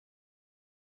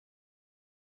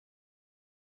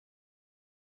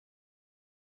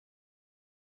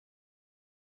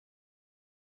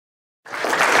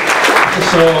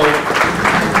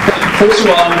First of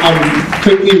all, I'm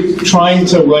quickly trying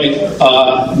to write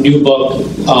a new book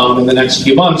in the next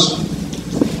few months.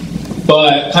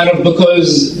 But kind of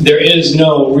because there is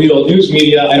no real news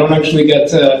media, I don't actually get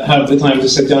to have the time to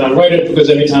sit down and write it, because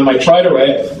every time I try to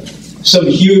write, some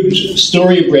huge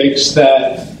story breaks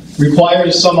that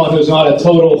requires someone who's not a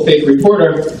total fake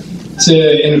reporter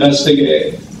to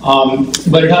investigate.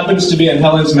 But it happens to be, and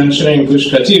Helen's mentioning Gush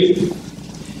Katif,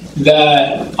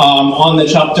 that on the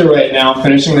chapter right now,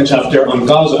 finishing the chapter on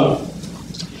Gaza.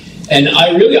 And I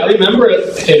remember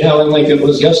it, Helen, like it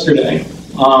was yesterday.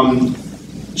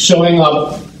 Showing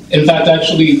up, in fact,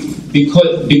 actually,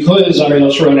 because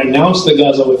Ariel Sharon announced the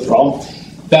Gaza withdrawal,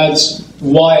 that's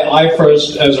why I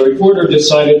first, as a reporter,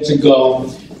 decided to go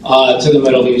to the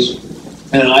Middle East.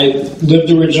 And I lived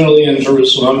originally in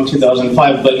Jerusalem,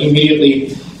 2005, but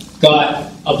immediately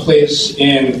got a place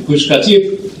in Gush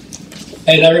Katif.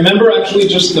 And I remember actually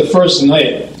just the first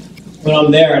night when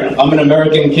I'm there, and I'm an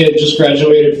American kid, just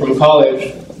graduated from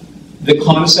college, the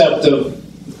concept of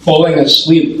falling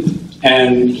asleep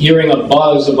and hearing a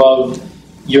buzz above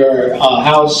your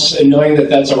house and knowing that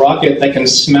that's a rocket that can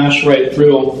smash right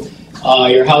through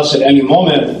your house at any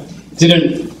moment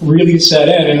didn't really set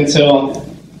in until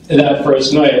that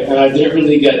first night, and I didn't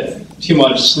really get too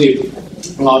much sleep.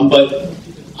 But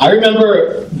I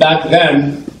remember back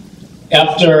then,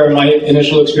 after my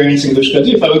initial experience in Gush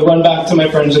Katif, I would run back to my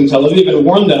friends in Tel Aviv and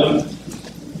warn them,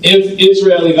 if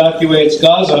Israel evacuates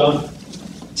Gaza,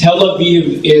 Tel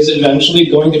Aviv is eventually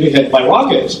going to be hit by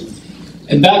rockets.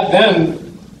 And back then,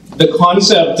 the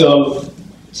concept of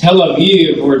Tel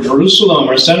Aviv or Jerusalem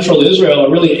or central Israel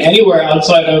or really anywhere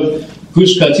outside of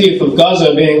Gush Katif, of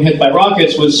Gaza, being hit by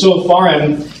rockets was so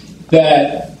foreign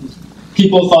that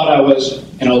people thought I was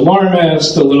an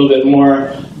alarmist, a little bit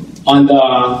more on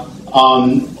the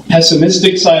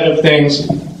pessimistic side of things.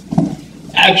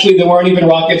 Actually, there weren't even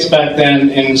rockets back then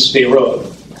in Beirut.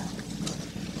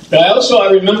 But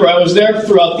I remember I was there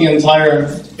throughout the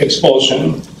entire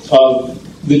expulsion of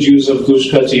the Jews of Gush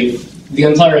Katif, the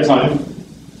entire time.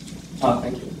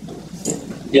 Thank you.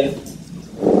 Yeah.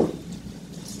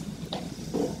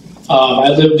 I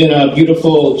lived in a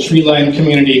beautiful tree-lined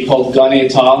community called Gan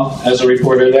Eital as a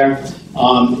reporter there.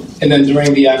 And then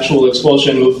during the actual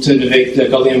expulsion, moved to Neve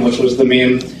Dekalim, which was the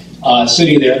main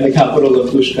city there, the capital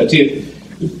of Gush Katif.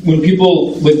 When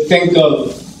people would think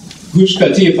of Gush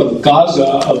Katif, of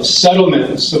Gaza, of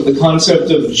settlements, of the concept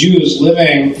of Jews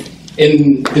living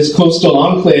in this coastal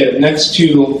enclave next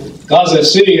to Gaza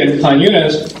City and Khan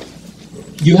Yunis,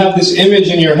 you have this image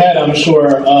in your head, I'm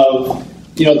sure, of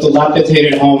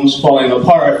dilapidated homes falling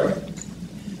apart.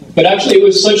 But actually, it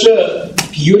was such a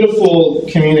beautiful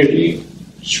community,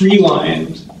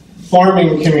 tree-lined,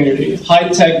 farming community,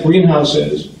 high-tech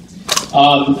greenhouses.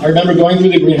 I remember going through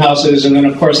the greenhouses, and then,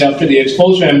 of course, after the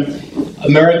expulsion,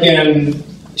 American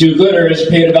do-gooders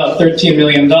paid about $13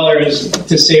 million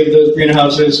to save those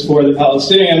greenhouses for the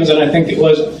Palestinians, and I think it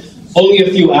was only a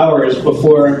few hours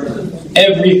before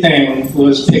everything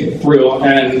was picked through,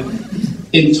 and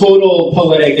in total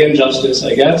poetic injustice,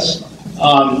 I guess,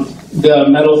 the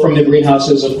metal from the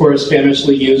greenhouses, of course,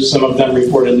 famously used, some of them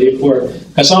reportedly, for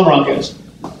Qassam rockets.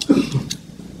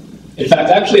 In fact,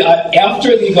 actually,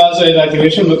 after the Gaza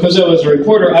evacuation, because I was a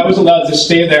reporter, I was allowed to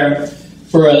stay there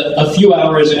for a few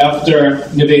hours after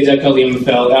Neve Dekalim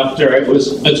fell, after it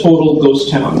was a total ghost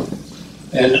town.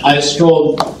 And I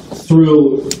strolled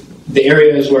through the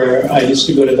areas where I used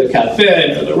to go to the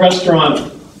cafe or the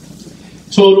restaurant,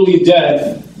 totally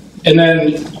dead. And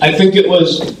then I think it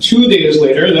was 2 days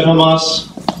later that Hamas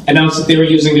announced that they were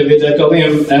using Neve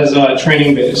Dekalim as a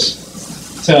training base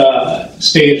to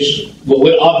stage what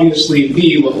would obviously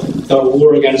be the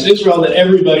war against Israel that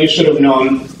everybody should have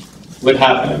known would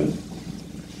happen.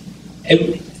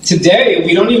 And today,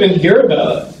 we don't even hear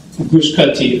about Gush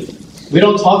Katif. We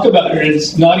don't talk about it.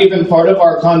 It's not even part of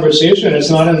our conversation. It's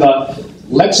not in the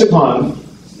lexicon.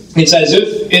 It's as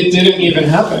if it didn't even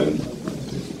happen.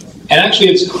 And actually,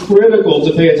 it's critical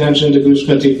to pay attention to Gush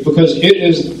Katif because it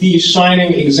is the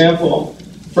shining example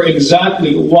for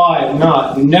exactly why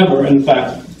not, never, in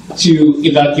fact, to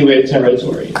evacuate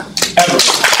territory, ever.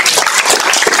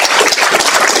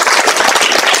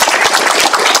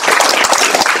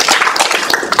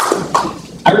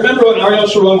 I remember when Ariel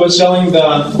Sharon was selling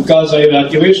the Gaza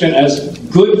evacuation as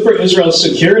good for Israel's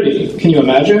security. Can you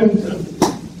imagine?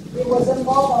 It was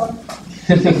involved.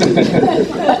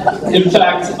 In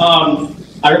fact,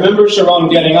 I remember Sharon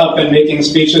getting up and making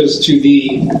speeches to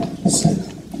the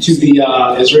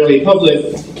Israeli public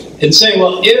and saying,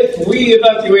 well, if we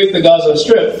evacuate the Gaza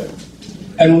Strip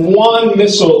and one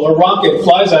missile or rocket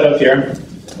flies out of here,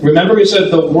 Remember, he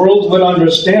said the world would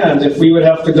understand if we would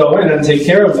have to go in and take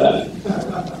care of that.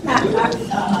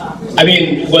 I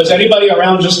mean, was anybody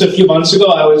around just a few months ago?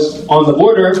 I was on the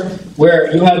border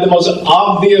where you had the most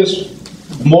obvious,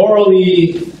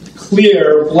 morally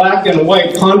clear, black and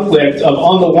white conflict of,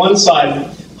 on the one side,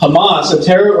 Hamas, a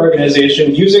terror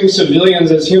organization, using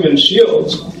civilians as human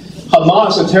shields.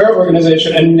 Hamas, a terror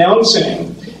organization,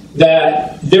 announcing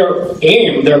that their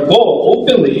aim, their goal,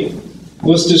 openly,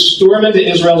 was to storm into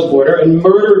Israel's border and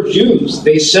murder Jews.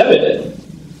 They said it.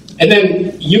 And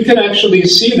then you can actually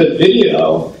see the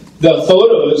video, the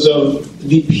photos of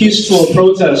the peaceful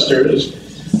protesters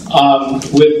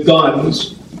with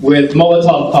guns, with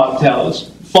Molotov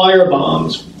cocktails, fire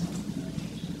bombs.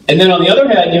 And then on the other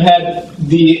hand, you had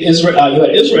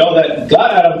Israel that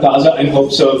got out of Gaza in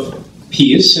hopes of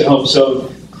peace, in hopes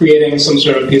of creating some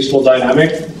sort of peaceful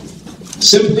dynamic,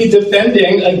 simply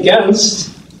defending against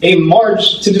a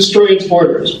march to destroy its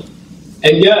borders.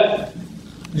 And yet,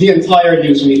 the entire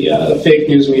news media, the fake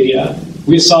news media,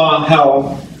 we saw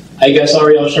how, I guess,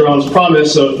 Ariel Sharon's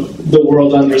promise of the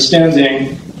world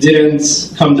understanding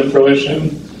didn't come to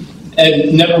fruition,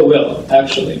 and never will,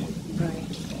 actually.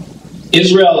 Right.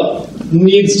 Israel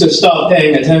needs to stop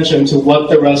paying attention to what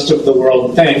the rest of the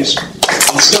world thinks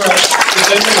and start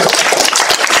defending itself.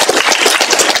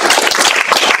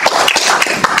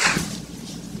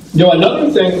 You know, another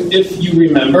thing, if you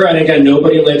remember, and again,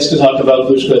 nobody likes to talk about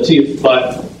Gush Katif,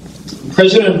 but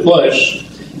President Bush,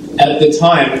 at the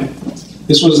time,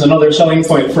 this was another selling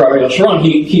point for Ariel Sharon,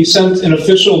 he sent an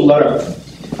official letter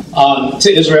to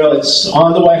Israel. It's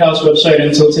on the White House website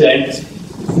until today.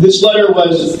 This letter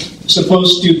was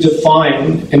supposed to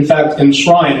define, in fact,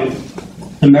 enshrine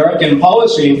American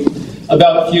policy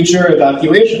about future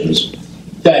evacuations.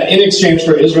 That in exchange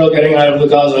for Israel getting out of the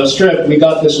Gaza Strip, we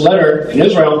got this letter in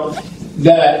Israel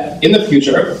that in the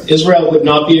future, Israel would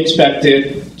not be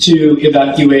expected to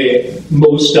evacuate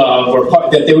most of, or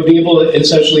that they would be able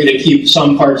essentially to keep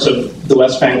some parts of the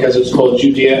West Bank, as it's called,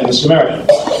 Judea and Samaria.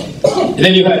 And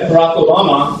then you had Barack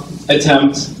Obama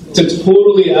attempt to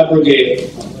totally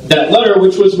abrogate that letter,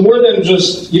 which was more than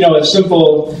just, a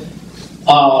simple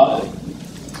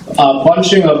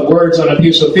bunching of words on a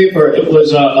piece of paper. It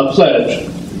was a pledge.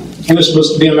 It was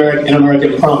supposed to be an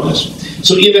American promise.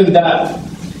 So even that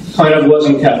kind of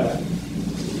wasn't kept.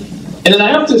 And then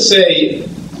I have to say,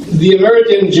 the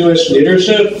American Jewish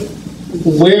leadership,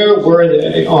 where were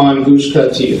they on Gush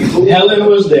Katif? Helen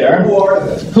was there.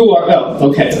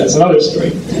 Okay, that's another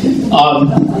story.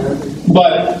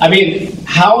 But, I mean,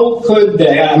 how could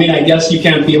they? I mean, I guess you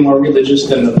can't be more religious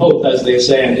than the Pope, as they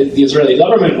say, and the Israeli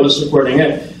government was supporting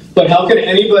it. But how can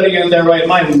anybody in their right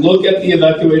mind look at the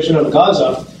evacuation of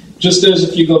Gaza, just as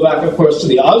if you go back, of course, to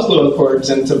the Oslo Accords,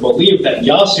 and to believe that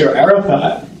Yasser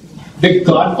Arafat, the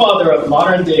godfather of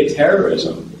modern-day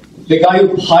terrorism, the guy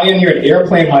who pioneered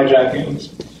airplane hijackings,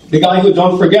 the guy who,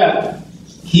 don't forget,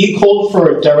 he called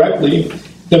for directly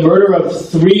the murder of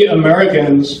 3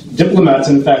 Americans, diplomats,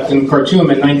 in fact, in Khartoum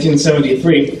in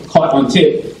 1973, caught on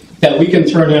tape, that we can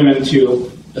turn him into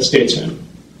a statesman.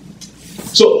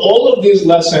 So all of these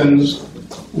lessons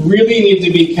really need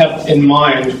to be kept in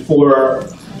mind for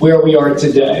where we are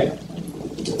today.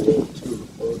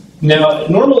 Now,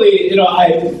 normally,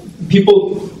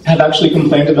 people have actually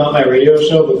complained about my radio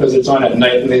show because it's on at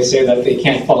night and they say that they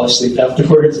can't fall asleep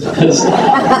afterwards because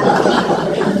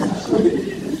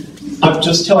I'm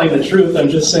just telling the truth. I'm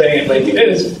just saying it like it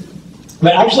is.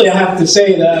 But actually, I have to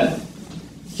say that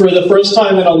for the first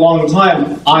time in a long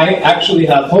time, I actually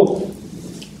have hope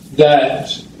that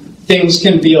things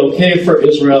can be okay for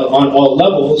Israel on all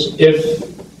levels if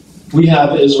we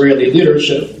have Israeli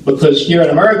leadership. Because here in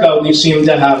America, we seem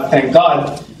to have, thank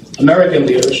God, American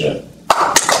leadership.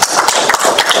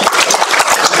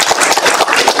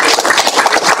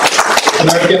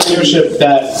 American leadership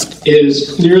that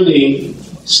is clearly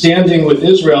standing with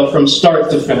Israel from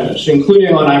start to finish,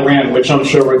 including on Iran, which I'm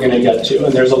sure we're going to get to.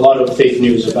 And there's a lot of fake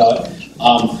news about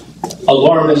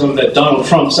alarmism that Donald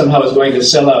Trump somehow is going to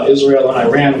sell out Israel and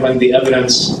Iran when the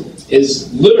evidence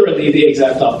is literally the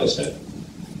exact opposite.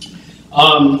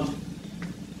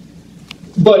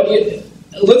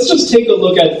 Let's just take a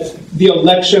look at the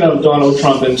election of Donald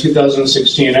Trump in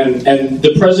 2016 and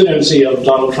the presidency of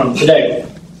Donald Trump today.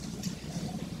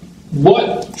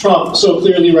 What Trump so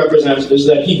clearly represents is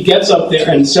that he gets up there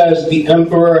and says the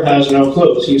emperor has no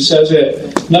clothes. He says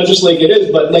it not just like it is,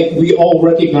 but like we all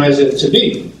recognize it to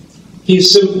be.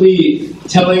 He's simply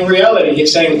telling reality.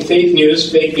 He's saying fake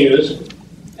news,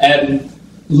 and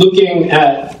looking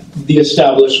at the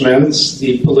establishments,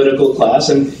 the political class,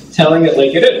 and telling it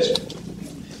like it is.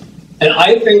 And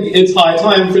I think it's high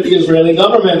time for the Israeli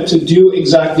government to do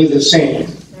exactly the same.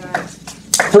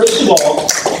 First of all,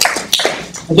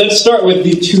 let's start with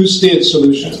the two-state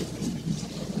solution.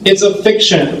 It's a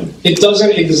fiction. It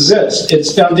doesn't exist.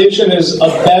 Its foundation is a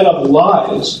bed of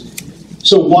lies.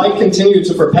 So why continue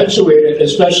to perpetuate it,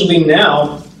 especially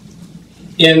now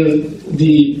during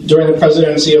the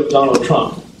presidency of Donald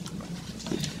Trump?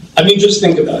 I mean, just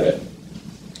think about it.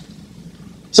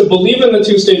 To believe in the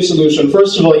two-state solution,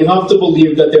 first of all, you have to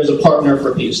believe that there's a partner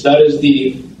for peace. That is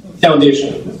the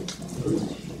foundation.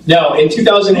 Now, in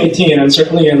 2018, and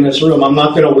certainly in this room, I'm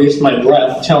not going to waste my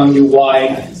breath telling you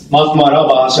why Mahmoud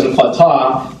Abbas and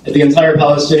Fatah, the entire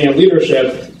Palestinian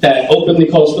leadership that openly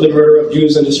calls for the murder of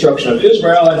Jews and destruction of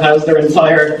Israel and has their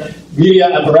entire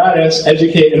media apparatus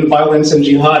educate in violence and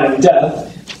jihad and death,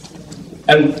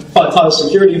 and Fatah's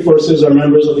security forces are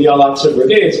members of the Al-Aqsa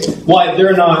brigades, why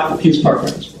they're not peace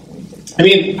partners. I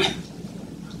mean,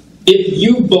 if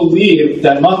you believe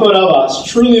that Mahmoud Abbas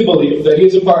truly believed that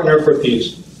he's a partner for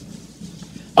peace,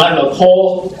 I don't know,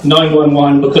 call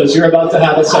 911 because you're about to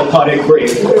have a psychotic break.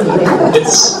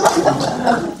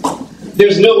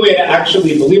 There's no way to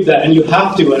actually believe that, and you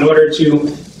have to in order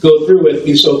to go through with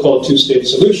the so-called two-state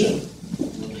solution.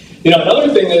 You know,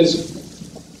 another thing is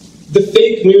the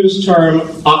fake news term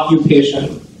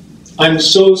occupation. I'm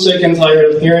so sick and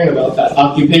tired of hearing about that.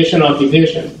 Occupation,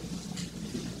 occupation.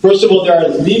 First of all, there are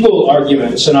legal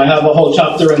arguments, and I have a whole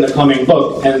chapter in the coming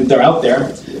book, and they're out there,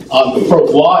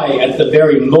 for why, at the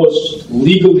very most,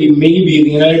 legally, maybe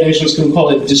the United Nations can call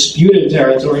it disputed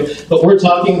territory, but we're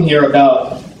talking here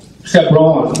about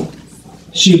Hebron,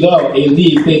 Shiloh,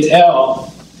 Eli, Beit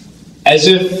El, as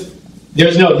if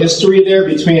there's no history there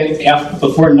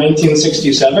before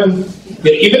 1967.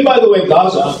 Yet even, by the way,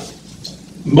 Gaza,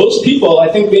 most people,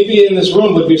 I think maybe in this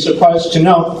room, would be surprised to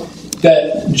know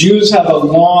that Jews have a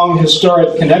long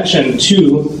historic connection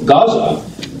to Gaza.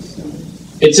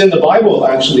 It's in the Bible,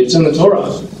 actually. It's in the Torah.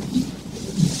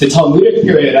 The Talmudic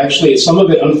period, actually, some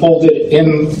of it unfolded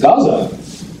in Gaza.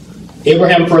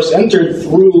 Abraham first entered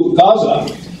through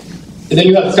Gaza. And then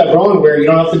you have Hebron, where you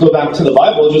don't have to go back to the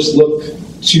Bible. Just look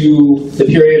to the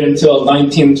period until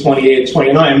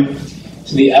 1928-29,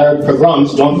 to the Arab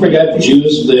pogroms. Don't forget,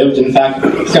 Jews lived. In fact,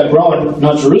 Hebron,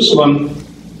 not Jerusalem,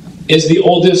 is the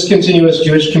oldest continuous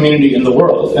Jewish community in the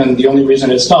world. And the only reason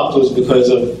it stopped was because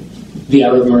of the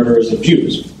Arab murders of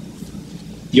Jews.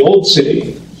 The old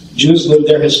city, Jews lived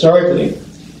there historically.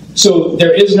 So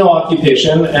there is no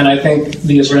occupation, and I think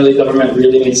the Israeli government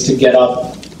really needs to get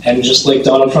up and, just like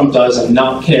Donald Trump does, and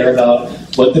not care about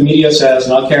what the media says,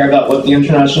 not care about what the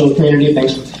international community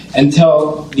thinks, and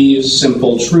tell these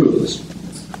simple truths.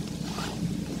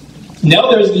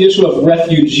 Now there's the issue of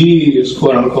refugees,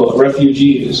 quote unquote,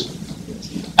 refugees.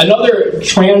 Another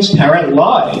transparent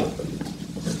lie.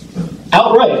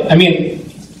 Outright. I mean,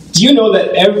 do you know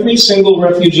that every single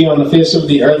refugee on the face of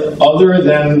the earth, other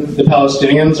than the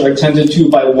Palestinians, are tended to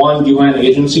by one UN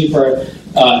agency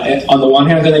on the one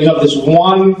hand, and then you have this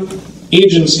one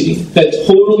agency that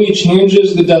totally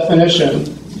changes the definition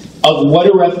of what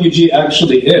a refugee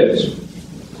actually is.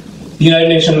 The United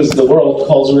Nations, the world,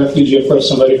 calls a refugee, of course,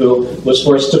 somebody who was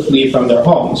forced to flee from their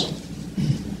homes.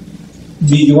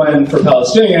 The UN for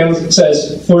Palestinians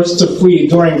says forced to flee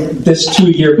during this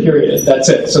 2-year period. That's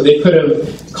it. So they could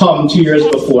have come 2 years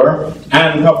before,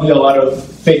 and probably a lot of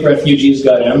fake refugees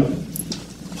got in.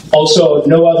 Also,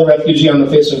 no other refugee on the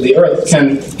face of the earth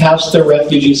can pass their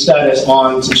refugee status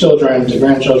on to children, to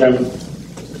grandchildren.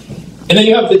 And then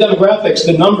you have the demographics,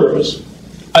 the numbers.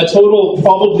 A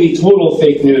probably total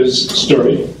fake news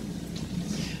story.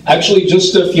 Actually,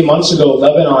 just a few months ago,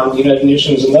 Lebanon, the United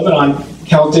Nations in Lebanon,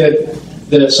 counted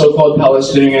the so-called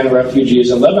Palestinian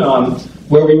refugees in Lebanon,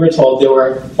 where we were told there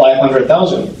were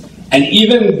 500,000. And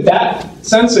even that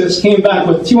census came back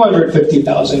with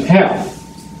 250,000, half.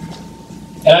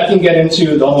 And I can get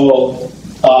into the whole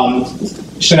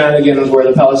shenanigans where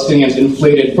the Palestinians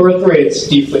inflated birth rates,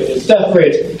 deflated death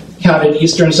rates, counted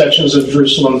eastern sections of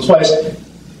Jerusalem twice.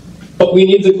 But we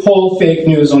need to call fake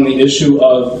news on the issue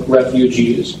of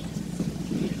refugees.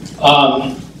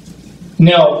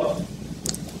 Now,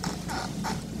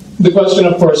 the question,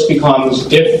 of course,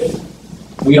 becomes, if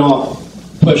we don't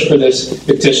push for this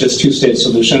fictitious two-state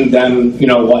solution, then,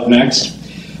 what next?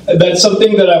 That's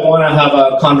something that I want to have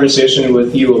a conversation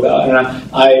with you about. And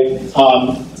I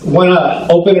want to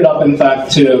open it up, in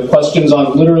fact, to questions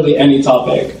on literally any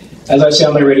topic. As I say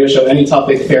on my radio show, any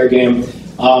topic, fair game.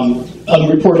 I'm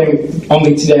reporting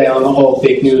only today on the whole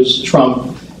fake news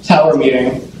Trump Tower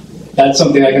meeting. That's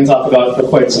something I can talk about for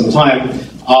quite some time.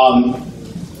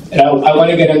 And I want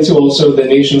to get into also the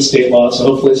nation-state law, so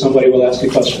hopefully somebody will ask a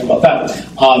question about that.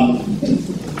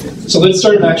 So let's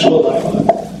start an actual dialogue.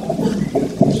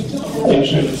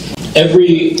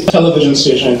 Every television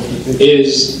station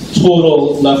is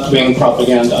total left-wing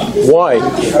propaganda. Why?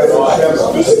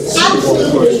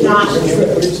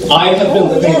 I have been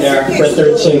living there for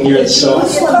 13 years, so...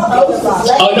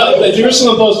 Oh, no, the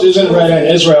Jerusalem Post isn't read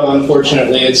in Israel,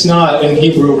 unfortunately. It's not in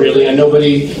Hebrew, really, and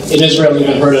nobody in Israel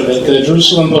even heard of it. The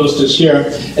Jerusalem Post is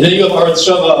here. And then you have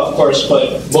A.F.S.I, of course,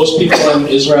 but most people in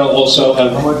Israel also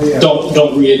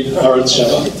don't read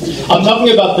A.F.S.I. I'm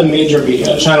talking about the major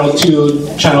media, Channel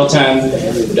 2, Channel 10.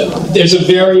 There's a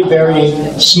very, very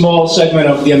small segment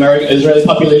of the Israeli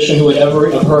population who would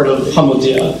ever have heard of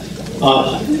Hamodia.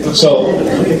 So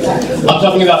I'm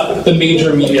talking about the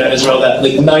major media in Israel that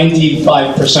like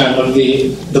 95% of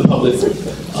the public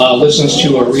listens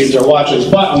to or reads or watches.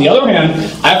 But on the other hand,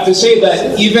 I have to say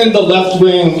that even the left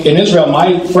wing in Israel,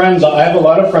 my friends, I have a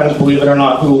lot of friends, believe it or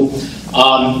not, who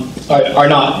are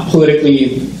not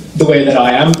politically the way that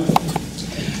I am.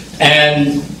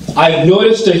 And I've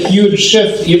noticed a huge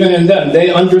shift even in them. They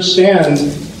understand,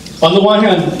 on the one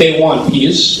hand, they want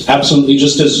peace, absolutely,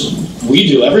 just as we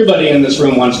do. Everybody in this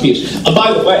room wants peace.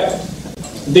 By the way,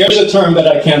 there's a term that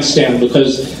I can't stand,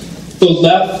 because the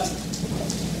left,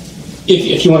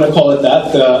 if you want to call it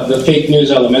that, the fake news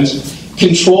elements,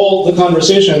 control the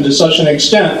conversation to such an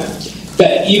extent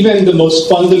that even the most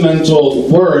fundamental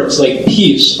words like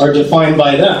peace are defined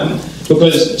by them.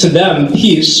 Because to them,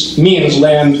 peace means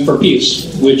land for peace,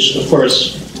 which, of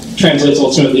course, translates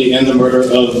ultimately in the murder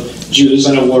of Jews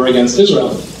and a war against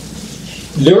Israel.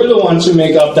 They're the ones who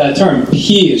make up that term,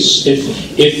 peace.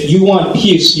 If you want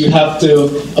peace, you have to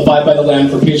abide by the land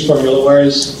for peace formula,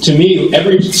 whereas to me,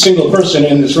 every single person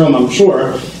in this room, I'm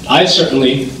sure, I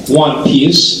certainly want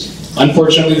peace.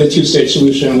 Unfortunately, the two-state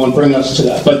solution won't bring us to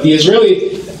that. But the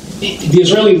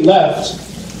Israeli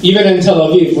left, even in Tel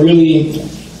Aviv, really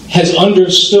has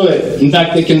understood, in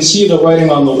fact, they can see the writing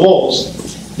on the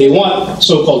walls. They want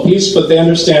so-called peace, but they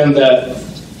understand that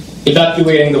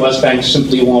evacuating the West Bank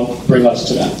simply won't bring us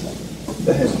to that.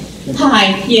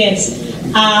 Hi, yes.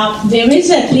 There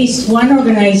is at least one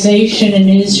organization in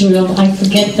Israel, I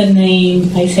forget the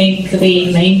name, I think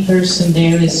the main person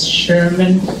there is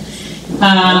Sherman.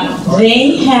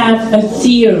 They have a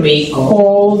theory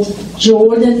called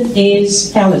Jordan is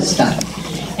Palestine.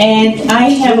 And I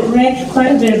have read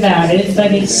quite a bit about it,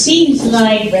 but it seems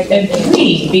like a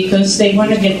dream, because they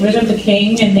want to get rid of the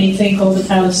king and they think all the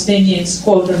Palestinians,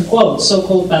 quote unquote,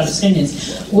 so-called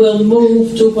Palestinians, will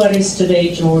move to what is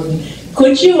today Jordan.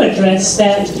 Could you address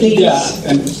that, please? Yeah,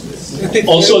 and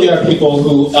also there are people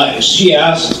who, she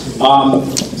asked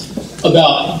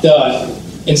about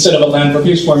instead of a land for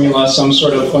peace formula, some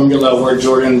sort of formula where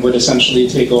Jordan would essentially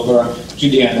take over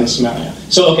Judea and Samaria.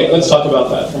 So, okay, let's talk about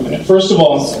that for a minute. First of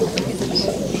all,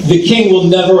 the king will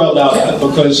never allow that,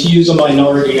 because he is a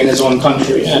minority in his own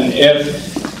country. And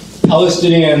if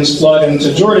Palestinians flood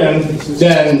into Jordan,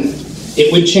 then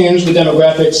it would change the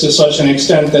demographics to such an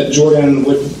extent that Jordan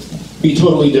would be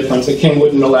totally different. The king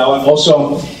wouldn't allow it.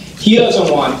 Also, he doesn't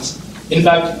want... In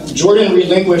fact, Jordan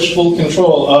relinquished full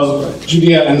control of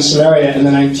Judea and Samaria in the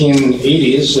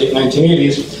 1980s, late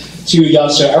 1980s, to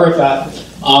Yasser Arafat.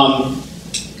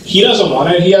 He doesn't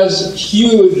want it. He has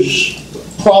huge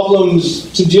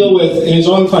problems to deal with in his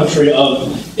own country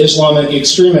of Islamic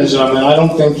extremism, and I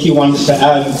don't think he wants to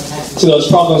add to those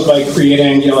problems by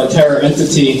creating, a terror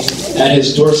entity at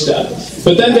his doorstep.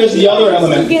 But then there's the other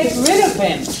element. Get rid of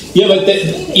him. Yeah, but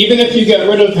even if you get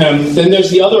rid of him, then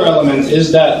there's the other element.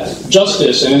 Is that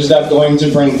justice, and is that going to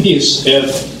bring peace?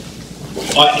 If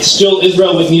still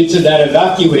Israel would need to then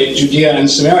evacuate Judea and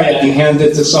Samaria and hand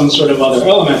it to some sort of other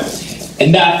element.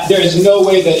 And that there is no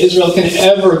way that Israel can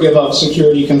ever give up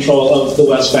security control of the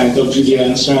West Bank, of Judea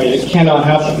and Samaria. It cannot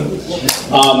happen.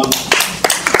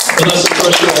 Unless, of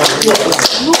course,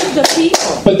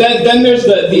 but then there's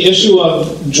the issue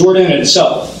of Jordan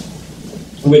itself,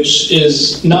 which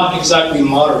is not exactly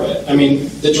moderate. I mean,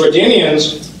 the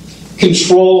Jordanians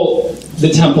control the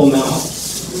Temple Mount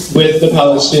with the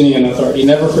Palestinian Authority.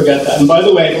 Never forget that. And by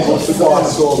the way,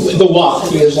 the WAF,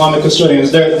 the Islamic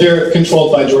custodians, they're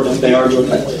controlled by Jordan. They are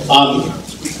Jordan.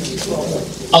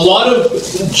 A lot of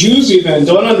Jews even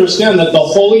don't understand that the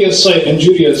holiest site in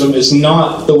Judaism is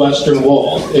not the Western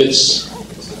Wall. It's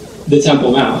the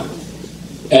Temple Mount.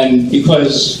 And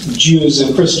because Jews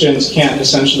and Christians can't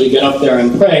essentially get up there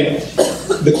and pray,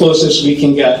 the closest we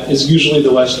can get is usually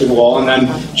the Western Wall. And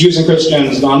then Jews and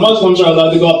Christians, non-Muslims, are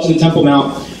allowed to go up to the Temple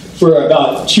Mount for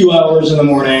about 2 hours in the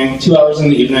morning, 2 hours in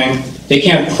the evening. They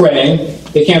can't pray.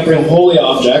 They can't bring holy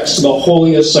objects to the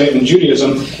holiest site in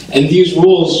Judaism. And these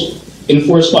rules,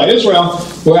 enforced by Israel,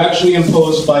 were actually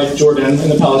imposed by Jordan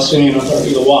and the Palestinian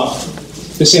Authority, the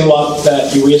WAF, the same WAF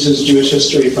that erases Jewish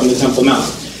history from the Temple Mount.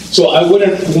 So I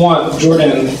wouldn't want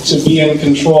Jordan to be in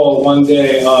control one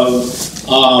day of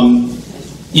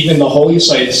even the holy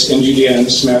sites in Judea and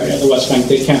Samaria, the West Bank.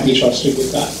 They can't be trusted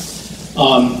with that.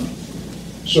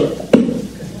 Sure.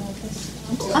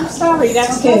 I'm sorry,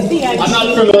 that's not the idea. I'm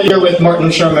not familiar with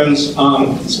Martin Sherman's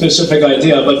specific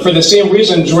idea, but for the same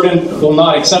reason, Jordan will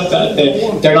not accept that.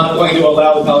 They're not going to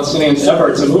allow the Palestinians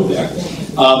ever to move there.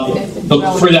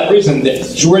 But for that reason,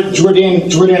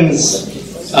 Jordan's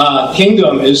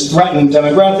kingdom is threatened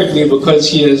demographically because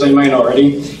he is a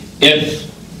minority. If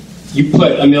you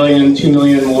put 1 million, 2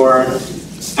 million more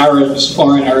Arabs,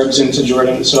 foreign Arabs into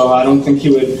Jordan, so I don't think he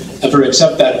would ever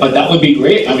accept that, but that would be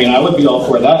great. I mean, I would be all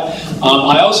for that.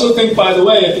 I also think, by the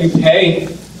way, if you pay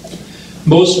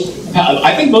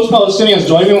I think most Palestinians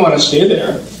don't even want to stay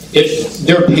there. If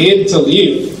they're paid to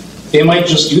leave, they might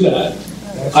just do that.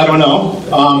 I don't know,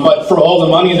 but for all the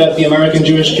money that the American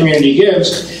Jewish community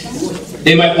gives,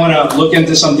 they might want to look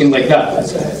into something like that.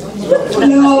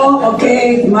 Hello,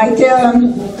 okay, my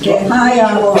turn. Okay, hi,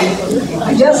 Aaron.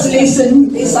 I just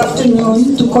listened this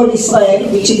afternoon to Call Israel,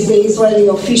 which is the Israeli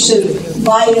official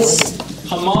bias.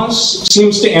 Hamas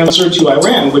seems to answer to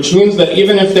Iran, which means that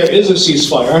even if there is a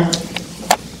ceasefire,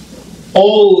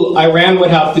 all Iran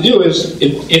would have to do is,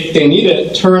 if they need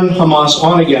it, turn Hamas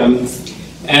on again.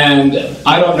 And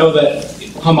I don't know that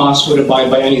Hamas would abide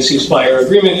by any ceasefire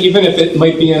agreement, even if it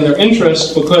might be in their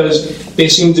interest, because they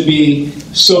seem to be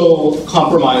so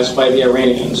compromised by the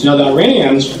Iranians. Now, the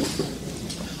Iranians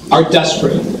are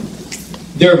desperate.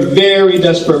 They're very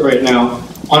desperate right now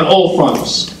on all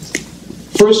fronts.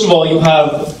 First of all, you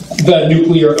have the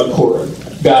nuclear accord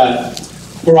that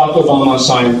Barack Obama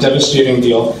signed, devastating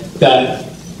deal, that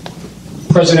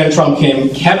President Trump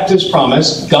kept his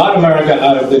promise, got America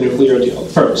out of the nuclear deal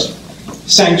first.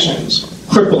 Sanctions.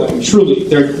 Crippling, truly.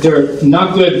 They're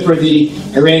not good for the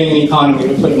Iranian economy,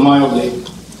 to put it mildly.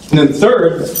 And then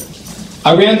third,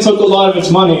 Iran took a lot of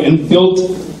its money and built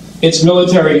its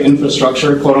military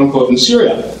infrastructure, quote unquote, in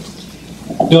Syria.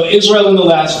 Now, Israel in the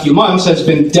last few months has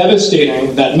been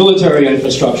devastating that military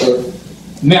infrastructure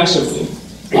massively.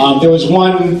 There was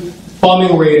one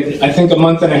bombing raid, I think a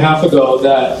month and a half ago,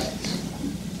 that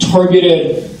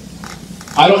targeted,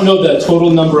 I don't know the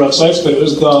total number of sites, but it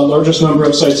was the largest number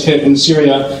of sites hit in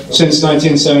Syria since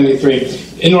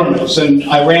 1973. Enormous, and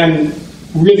Iran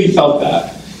really felt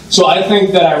that. So I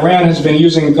think that Iran has been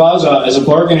using Gaza as a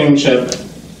bargaining chip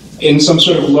in some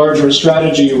sort of larger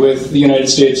strategy with the United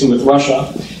States and with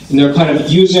Russia. And they're kind of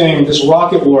using this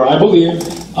rocket war, I believe,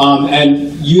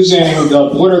 and using the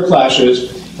border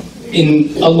clashes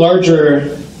in the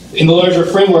larger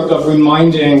framework of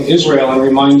reminding Israel and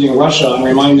reminding Russia and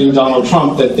reminding Donald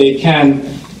Trump that they can,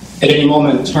 at any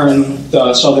moment, turn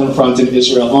the southern front in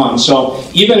Israel on. So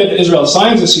even if Israel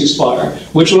signs a ceasefire,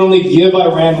 which will only give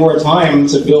Iran more time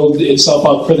to build itself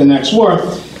up for the next war,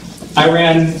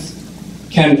 Iran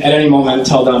can, at any moment,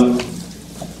 tell them,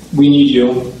 we need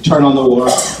you, turn on the war.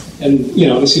 And, you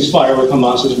know, the ceasefire with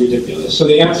Hamas is ridiculous. So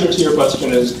the answer to your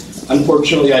question is,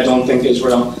 unfortunately, I don't think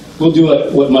Israel will do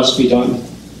what must be done.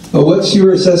 What's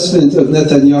your assessment of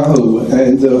Netanyahu,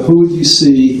 and who would you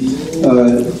see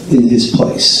in his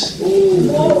place?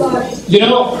 You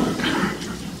know,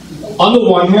 on the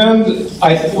one hand,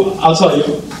 I'll tell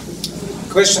you.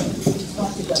 Question.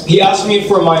 He asked me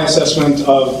for my assessment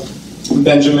of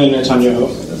Benjamin Netanyahu.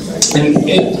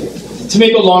 And to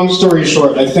make a long story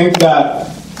short, I think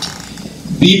that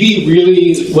Bibi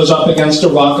really was up against a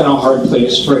rock and a hard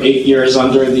place for 8 years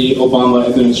under the Obama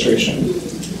administration.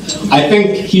 I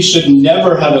think he should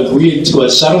never have agreed to a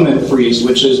settlement freeze,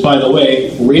 which is, by the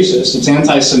way, racist. It's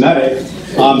anti-Semitic.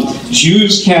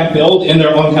 Jews can't build in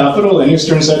their own capital in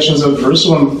eastern sections of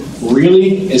Jerusalem.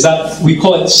 Really? Is that, we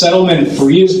call it settlement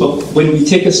freeze, but when we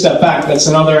take a step back, that's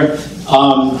another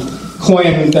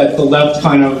coin that the left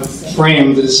kind of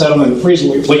framed as settlement freeze.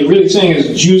 What you're really saying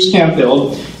is Jews can't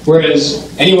build,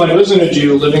 whereas anyone who isn't a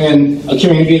Jew living in a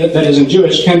community that isn't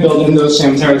Jewish can build in those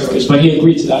same territories. But he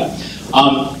agreed to that.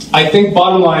 I think,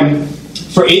 bottom line,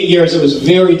 for 8 years it was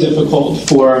very difficult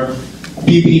for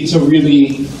Bibi to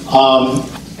really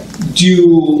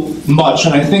do much.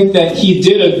 And I think that he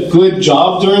did a good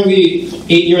job during the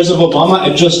 8 years of Obama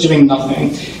at just doing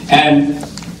nothing. And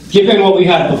given what we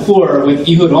had before with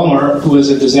Ehud Olmert, who was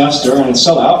a disaster and a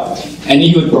sellout, and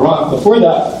Ehud Barak before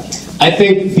that, I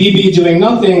think Bibi doing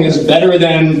nothing is better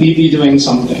than Bibi doing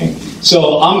something.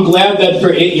 So I'm glad that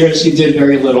for 8 years he did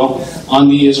very little. on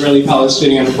the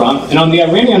Israeli-Palestinian front. And on the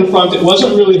Iranian front, it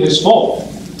wasn't really his fault.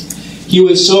 He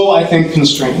was so, I think,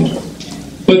 constrained.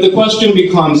 But the question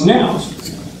becomes now,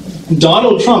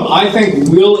 Donald Trump, I think,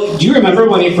 do you remember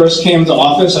when he first came to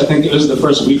office? I think it was the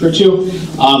first week or two,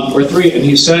 or three, and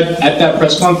he said at that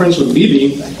press conference with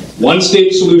Bibi,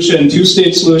 one-state solution,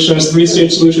 two-state solutions,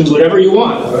 three-state solutions, whatever you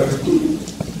want.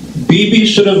 Bibi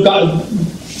should have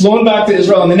flown back to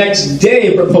Israel and the next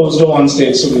day proposed a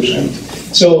one-state solution.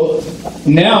 So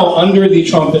now, under the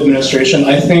Trump administration,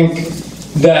 I think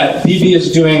that Bibi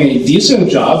is doing a decent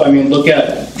job. I mean, look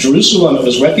at Jerusalem, it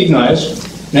was recognized.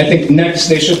 And I think next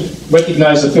they should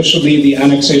recognize officially the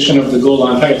annexation of the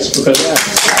Golan Heights, because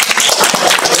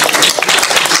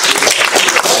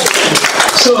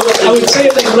so I would say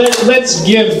that let's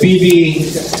give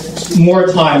Bibi more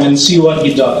time and see what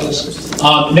he does.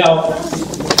 Now,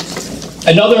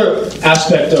 another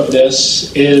aspect of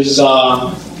this is,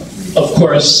 of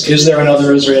course, is there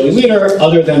another Israeli leader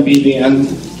other than Bibi? And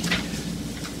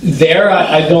there,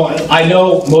 I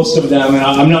know most of them, and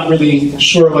I'm not really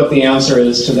sure what the answer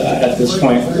is to that at this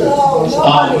point.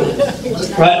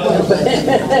 Right?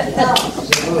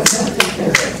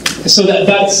 So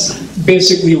that's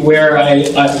basically where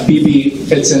Bibi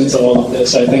fits into all of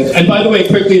this, I think. And by the way,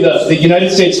 quickly, the United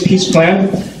States peace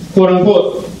plan, quote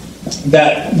unquote,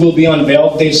 that will be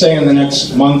unveiled, they say, in the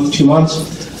next month, 2 months.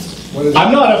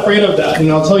 I'm not afraid of that, and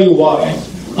I'll tell you why.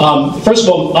 First of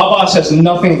all, Abbas has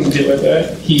nothing to do with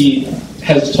it. He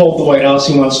has told the White House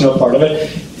he wants no part of it.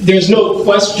 There's no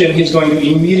question he's going to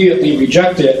immediately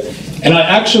reject it. And I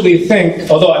actually think,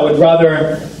 although I would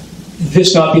rather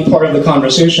this not be part of the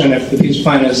conversation if the peace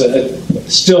plan is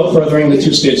still furthering the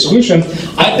two-state solution,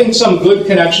 I think some good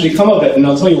can actually come of it, and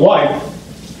I'll tell you why.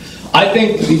 I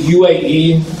think the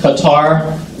UAE,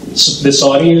 Qatar, the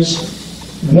Saudis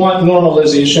want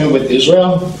normalization with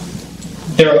Israel.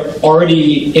 They're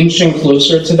already inching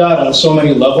closer to that on so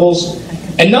many levels.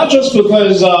 And not just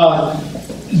because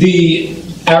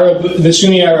the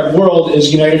Sunni Arab world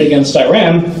is united against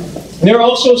Iran. There are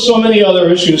also so many other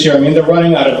issues here. I mean, they're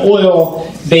running out of oil.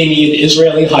 They need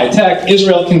Israeli high-tech.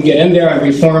 Israel can get in there and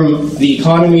reform the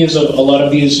economies of a lot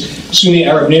of these Sunni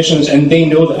Arab nations, and they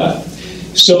know that.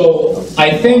 So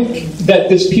I think that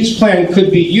this peace plan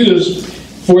could be used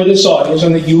for the Saudis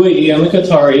and the UAE and the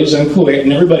Qataris and Kuwait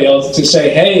and everybody else to say,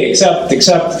 hey, accept.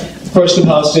 Of course, the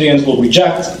Palestinians will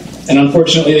reject, and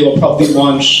unfortunately, they will probably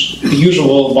launch the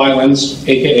usual violence,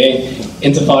 aka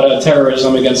intifada,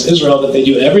 terrorism against Israel that they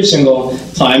do every single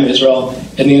time Israel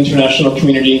and the international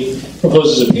community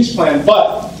proposes a peace plan.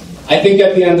 But I think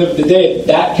at the end of the day,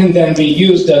 that can then be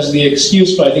used as the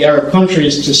excuse by the Arab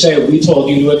countries to say, we told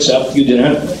you to accept, you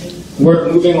didn't.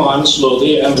 We're moving on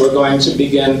slowly, and we're going to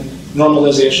begin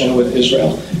normalization with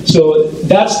Israel. So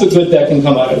that's the good that can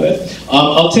come out of it.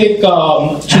 I'll take 2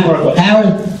 more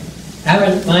questions.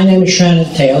 Aaron, my name is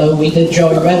Shannon Taylor. We did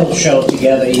Joey Reynolds' show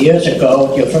together years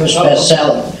ago, your first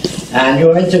bestseller. And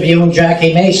you're interviewing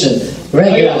Jackie Mason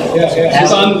regularly. Oh, yeah.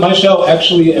 He's on my show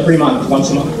actually every month, once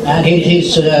a month. And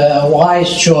he's a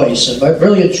wise choice, a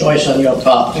brilliant choice on your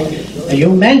part.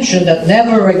 You mentioned that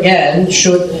never again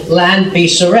should land be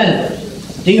surrendered.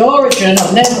 The origin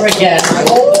of never again,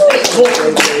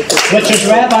 which is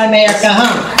Rabbi Meir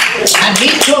Kahane. And he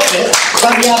took it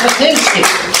from Jabotinsky.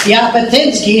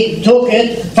 Jabotinsky took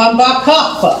it from Bar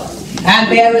Kokhba.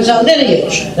 And there is a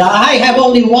lineage. Now, I have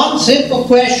only one simple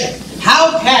question.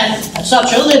 How can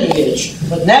such a lineage,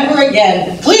 but never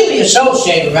again, clearly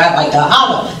associated with Rabbi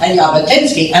Kahane and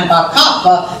Jabotinsky and Bar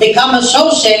Kokhba, become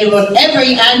associated with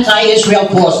every anti-Israel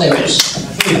cause there is?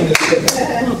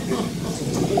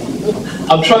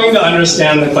 I'm trying to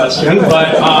understand the question,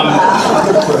 but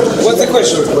what's the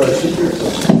question?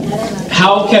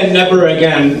 How can never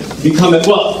again become it?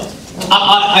 Well,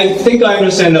 I think I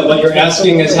understand that what you're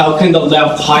asking is how can the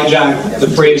left hijack the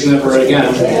phrase never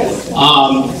again?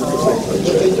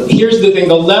 Here's the thing,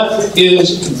 the left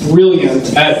is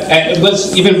brilliant at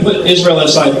let's even put Israel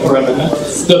aside for a minute.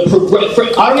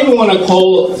 I don't even want to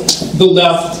call the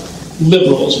left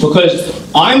liberals, because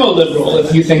I'm a liberal,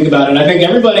 if you think about it. I think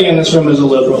everybody in this room is a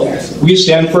liberal. We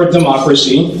stand for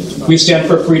democracy. We stand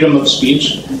for freedom of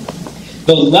speech.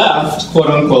 The left,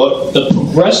 quote unquote, the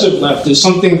progressive left, is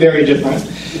something very different.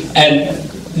 And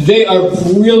they are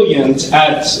brilliant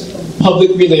at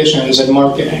public relations and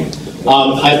marketing.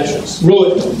 I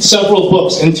wrote several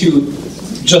books into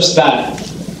just that,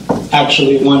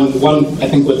 actually. One I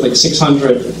think with like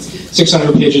 600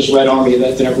 pages read on me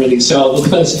that didn't really sell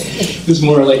because it was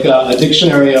more like a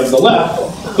dictionary of the left.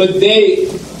 But they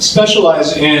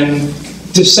specialize in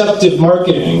deceptive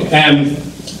marketing. And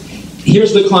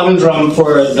here's the conundrum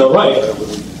for the right.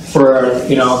 for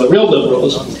the real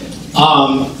liberals.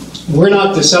 We're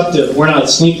not deceptive. We're not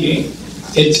sneaky.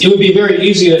 It would be very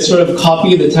easy to sort of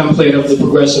copy the template of the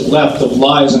progressive left of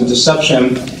lies and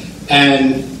deception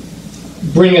and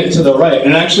bring it to the right.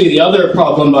 And actually the other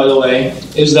problem, by the way,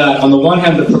 is that on the one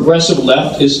hand, the progressive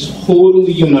left is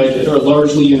totally united, or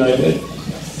largely united.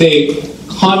 They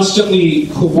constantly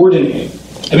coordinate.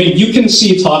 I mean, you can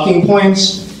see talking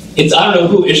points. I don't know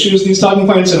who issues these talking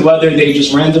points and whether they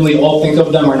just randomly all think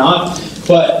of them or not,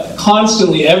 but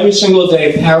constantly, every single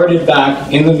day, parroted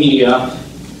back in the media.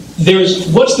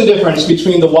 What's the difference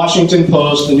between the Washington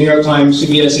Post, the New York Times,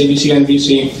 CBS, ABC,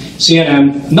 NBC,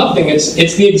 CNN? Nothing. It's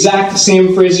the exact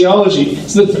same phraseology.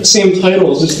 It's the same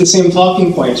titles. It's the same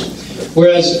talking points.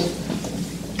 Whereas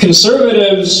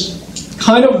conservatives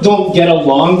kind of don't get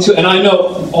along and I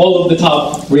know all of the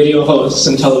top radio hosts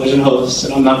and television hosts,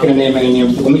 and I'm not going to name any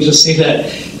names, but let me just say that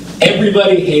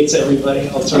everybody hates everybody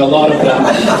else, or a lot of them.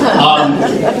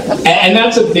 And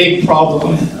that's a big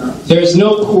problem. There's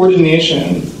no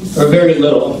coordination, or very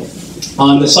little,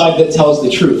 on the side that tells the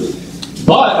truth.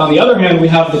 But on the other hand, we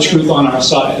have the truth on our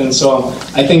side. And so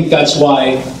I think that's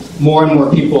why more and more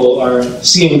people are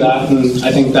seeing that, and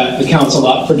I think that accounts a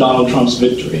lot for Donald Trump's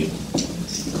victory.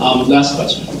 Last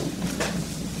question.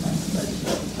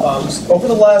 Over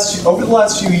the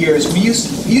last few years, we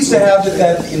used to have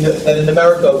that in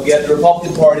America, we had the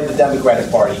Republican Party and the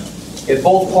Democratic Party. And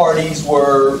both parties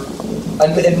were,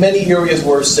 in many areas,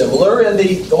 were similar, and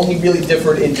they only really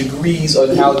differed in degrees on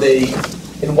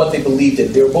in what they believed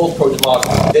in. They were both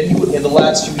pro-democracy. Then in the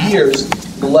last few years,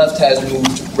 the left has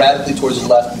moved radically towards the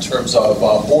left in terms of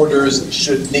borders.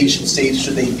 Should nation states,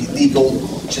 should they be legal?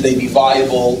 Should they be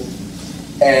viable?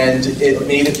 And it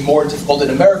made it more difficult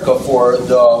in America for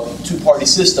the two-party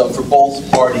system for both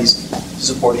parties to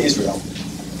support Israel.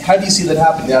 How do you see that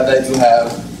happening now that you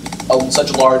have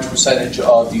such a large percentage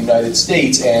of the United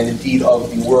States and indeed of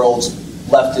the world's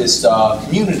leftist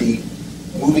community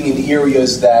moving in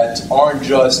areas that aren't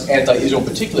just anti-Israel in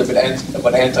particular,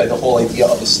 but anti the whole idea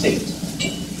of a state?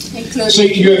 So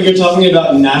you're talking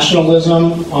about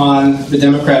nationalism on the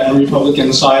Democrat and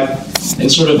Republican side,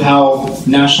 and sort of how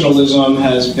nationalism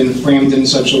has been framed in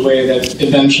such a way that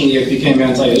eventually it became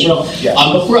anti-Israel. Yeah.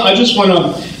 Before, I just want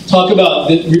to talk about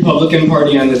the Republican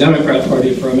Party and the Democrat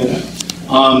Party for a minute.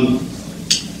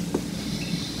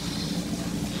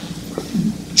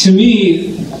 To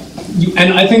me,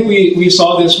 and I think we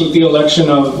saw this with the election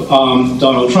of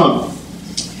Donald Trump,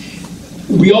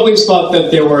 we always thought that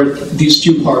there were these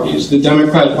two parties, the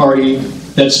Democrat Party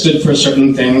that stood for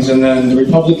certain things, and then the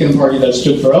Republican Party that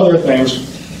stood for other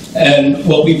things. And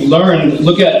what we've learned,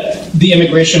 look at the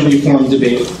immigration reform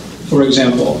debate, for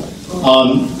example.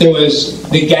 There was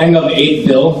the Gang of 8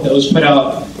 bill that was put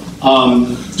out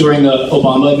during the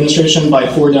Obama administration by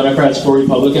 4 Democrats, 4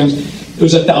 Republicans. It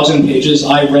was 1,000 pages.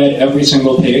 I read every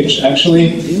single page,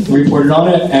 actually, reported on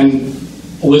it, and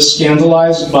was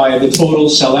scandalized by the total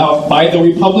sellout by the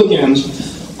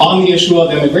Republicans on the issue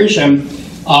of immigration.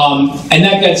 And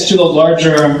that gets to the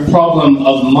larger problem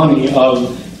of money,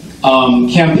 of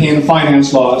campaign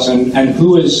finance laws, and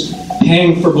who is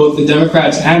paying for both the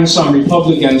Democrats and some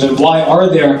Republicans, and why are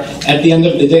there, at the end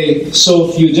of the day,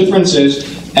 so few differences,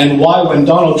 and why, when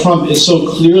Donald Trump is so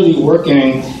clearly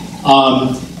working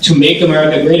to make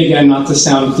America great again, not to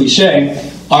sound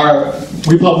cliche, are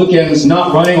Republicans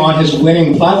not running on his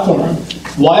winning platform?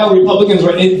 Why are Republicans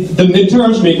running? The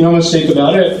midterms, make no mistake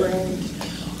about it,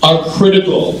 are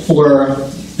critical for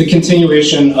the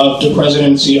continuation of the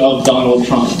presidency of Donald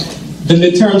Trump. The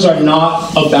midterms are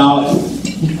not about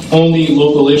only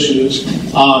local issues.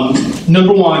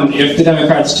 Number one, if the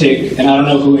Democrats take, and I don't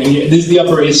know who in here, this is the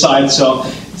Upper East Side, so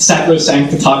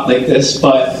sacrosanct to talk like this,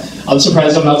 but I'm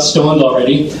surprised I'm not stoned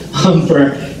already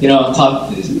for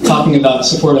talking about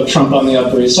support of Trump on the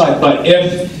Upper East Side. But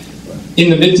if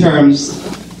in the midterms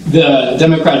the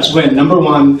Democrats win, number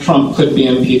one, Trump could be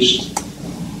impeached.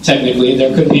 Technically,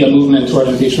 there could be a movement toward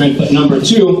impeachment. But number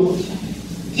two,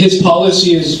 his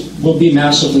policies will be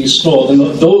massively stalled. And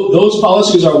those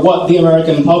policies are what the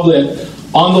American public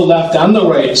on the left and the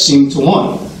right seem to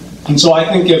want. And so I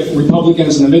think if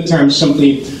Republicans in the midterms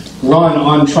simply run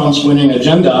on Trump's winning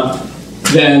agenda,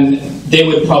 then they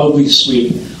would probably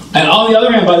sweep. And on the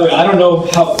other hand, by the way, I don't know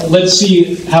let's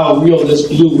see how real this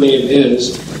blue wave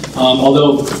is.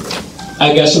 Although,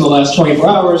 I guess in the last 24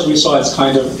 hours, we saw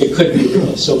it could be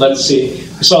real. So let's see.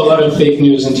 We saw a lot of fake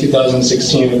news in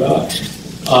 2016 about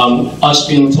us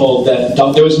being told that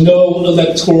there was no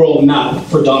electoral map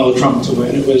for Donald Trump to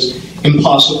win. It was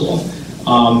impossible,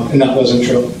 and that wasn't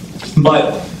true.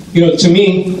 But, to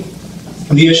me,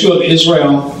 the issue of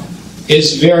Israel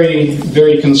is very,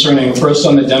 very concerning. First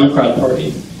on the Democrat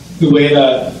Party, the way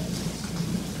that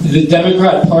the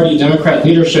Democrat Party, Democrat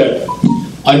leadership,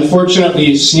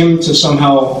 unfortunately seem to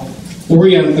somehow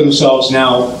orient themselves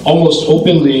now, almost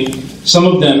openly, some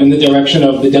of them in the direction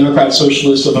of the Democrat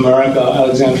Socialists of America,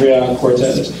 Alexandria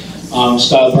Cortez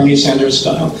style, Bernie Sanders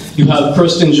style. You have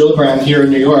Kirsten Gillibrand here in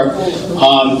New York,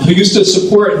 who used to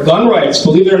support gun rights,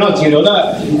 believe it or not, do you know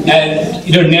that?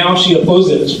 And now she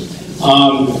opposes.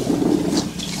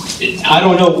 I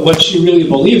don't know what she really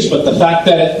believes, but the fact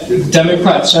that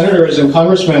Democrat senators and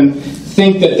congressmen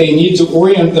think that they need to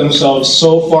orient themselves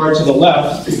so far to the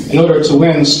left in order to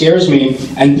win scares me,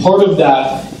 and part of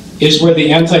that is where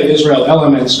the anti-Israel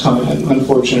elements come in,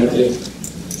 unfortunately.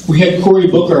 We had Cory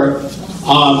Booker.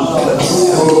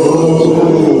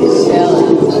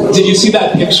 Did you see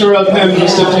that picture of him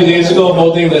just a few days ago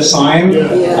holding the sign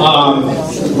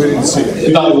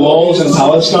about walls in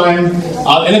Palestine?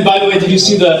 And then, by the way, did you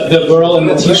see the girl in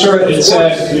the t-shirt? It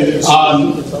said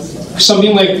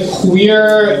something like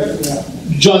queer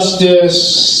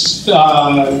justice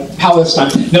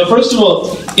Palestine. Now, first of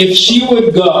all, if she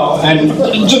would go and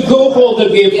to go hold a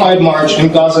gay pride march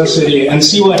in Gaza City and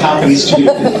see what happens to you,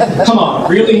 come on,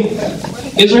 really?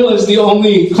 Israel is the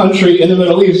only country in the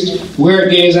Middle East where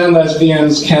gays and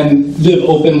lesbians can live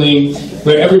openly,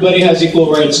 where everybody has equal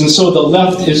rights, and so the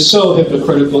left is so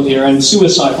hypocritical here and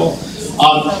suicidal.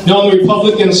 Now, on the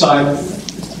Republican side,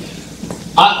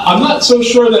 I'm not so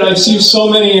sure that I see so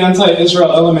many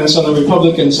anti-Israel elements on the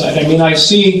Republican side. I mean, I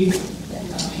see,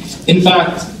 in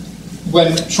fact,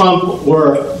 when Trump,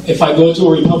 or if I go to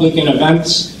a Republican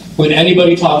event, when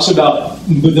anybody talks about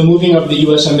the moving of the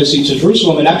U.S. Embassy to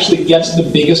Jerusalem, it actually gets the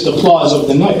biggest applause of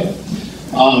the night.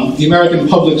 The American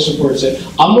public supports it.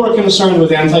 I'm more concerned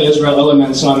with anti-Israel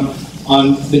elements on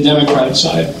the Democrat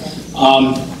side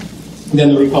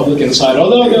than the Republican side,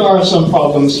 although there are some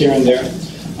problems here and there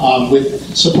with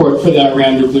support for the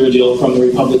Iran nuclear deal from the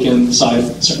Republican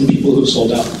side, certain people who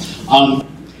sold out.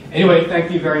 Anyway,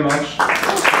 thank you very much.